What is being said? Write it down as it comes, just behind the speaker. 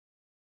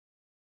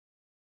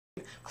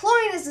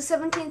Chlorine is the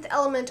 17th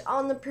element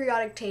on the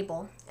periodic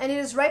table, and it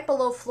is right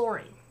below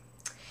fluorine.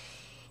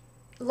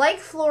 Like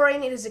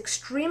fluorine, it is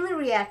extremely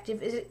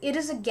reactive. It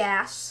is a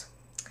gas,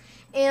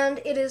 and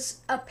it is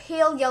a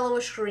pale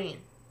yellowish green.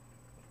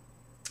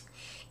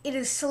 It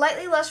is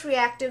slightly less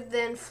reactive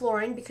than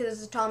fluorine because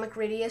its atomic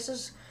radius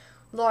is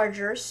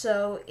larger,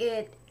 so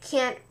it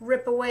can't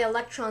rip away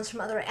electrons from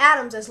other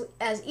atoms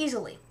as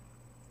easily.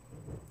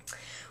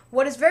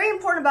 What is very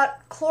important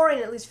about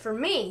chlorine, at least for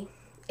me,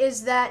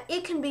 is that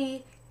it can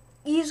be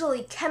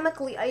easily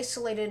chemically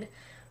isolated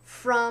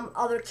from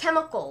other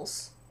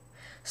chemicals,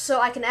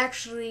 so I can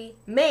actually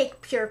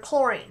make pure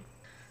chlorine.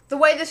 The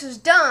way this is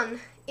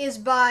done is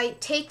by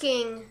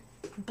taking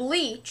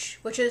bleach,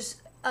 which is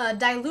a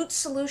dilute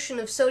solution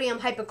of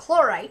sodium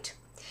hypochlorite,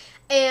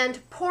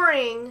 and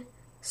pouring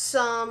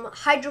some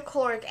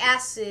hydrochloric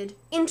acid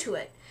into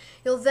it.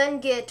 You'll then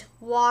get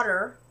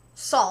water,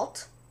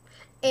 salt,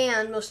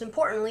 and most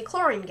importantly,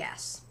 chlorine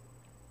gas.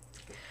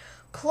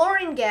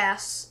 Chlorine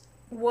gas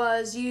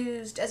was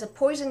used as a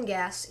poison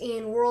gas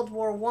in World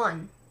War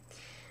I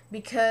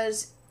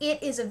because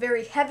it is a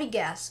very heavy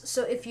gas,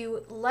 so if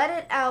you let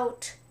it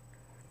out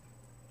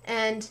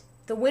and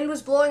the wind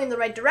was blowing in the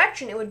right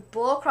direction, it would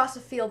blow across the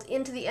field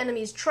into the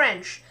enemy's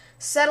trench,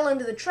 settle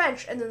into the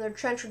trench, and then their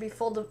trench would be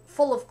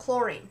full of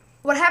chlorine.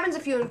 What happens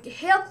if you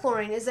inhale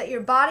chlorine is that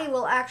your body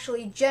will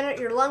actually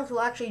your lungs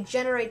will actually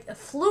generate a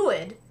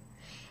fluid,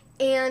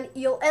 and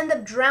you'll end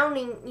up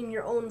drowning in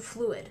your own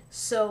fluid.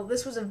 So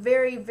this was a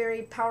very,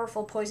 very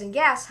powerful poison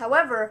gas.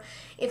 However,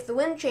 if the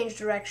wind changed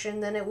direction,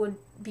 then it would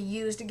be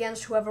used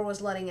against whoever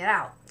was letting it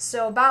out.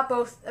 So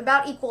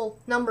about equal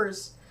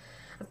numbers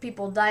of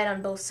people died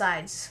on both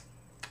sides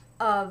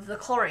of the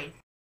chlorine.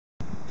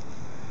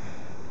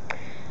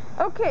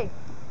 Okay,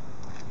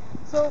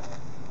 so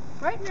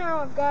right now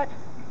I've got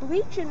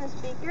bleach in the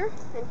speaker,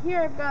 and here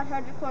I've got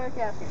hydrochloric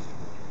acid.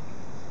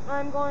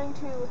 I'm going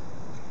to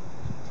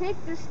take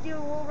this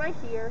steel wool right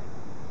here,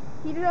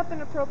 heat it up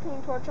in a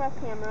propane torch off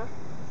camera,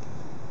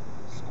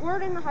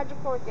 squirt in the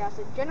hydrochloric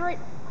acid, generate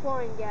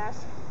chlorine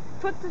gas,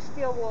 put the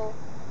steel wool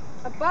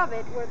above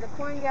it where the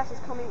chlorine gas is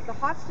coming, the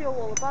hot steel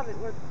wool above it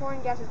where the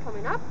chlorine gas is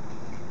coming up,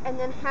 and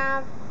then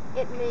have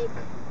it make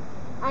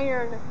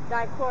iron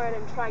dichloride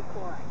and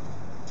trichloride.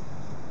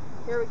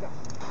 Here we go.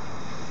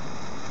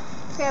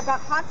 Okay, I've got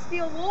hot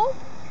steel wool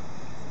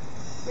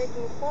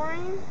making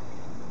chlorine.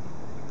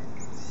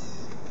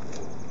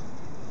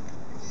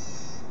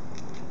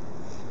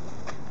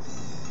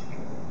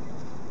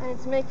 And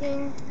it's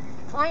making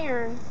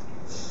iron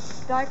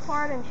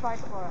dichloride and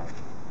trichloride.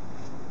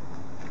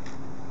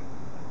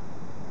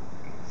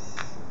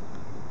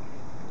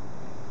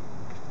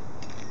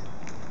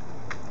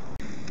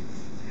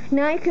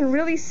 Now you can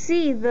really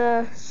see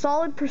the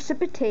solid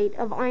precipitate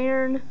of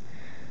iron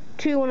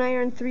 2 and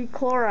iron 3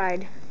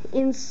 chloride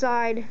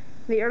inside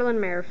the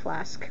Erlenmeyer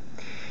flask.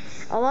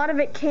 A lot of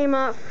it came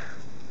up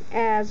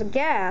as a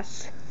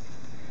gas,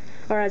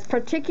 or as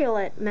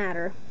particulate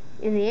matter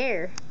in the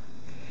air.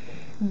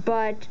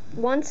 But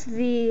once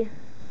the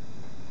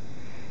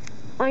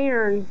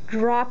iron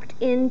dropped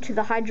into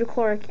the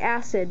hydrochloric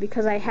acid,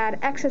 because I had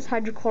excess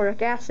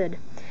hydrochloric acid,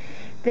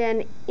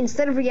 then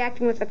instead of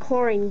reacting with the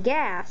chlorine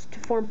gas to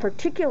form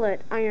particulate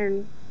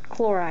iron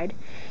chloride,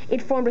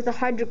 it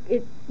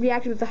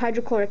reacted with the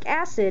hydrochloric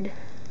acid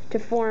to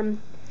form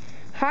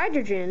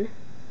hydrogen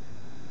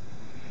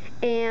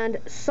and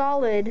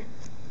solid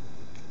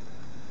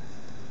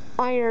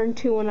iron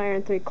 2 and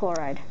iron 3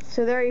 chloride.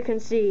 So there you can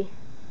see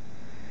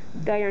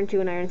the iron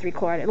 2 and iron 3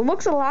 chloride. It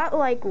looks a lot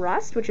like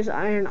rust, which is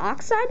iron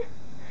oxide,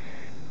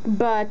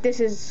 but this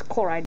is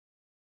chloride.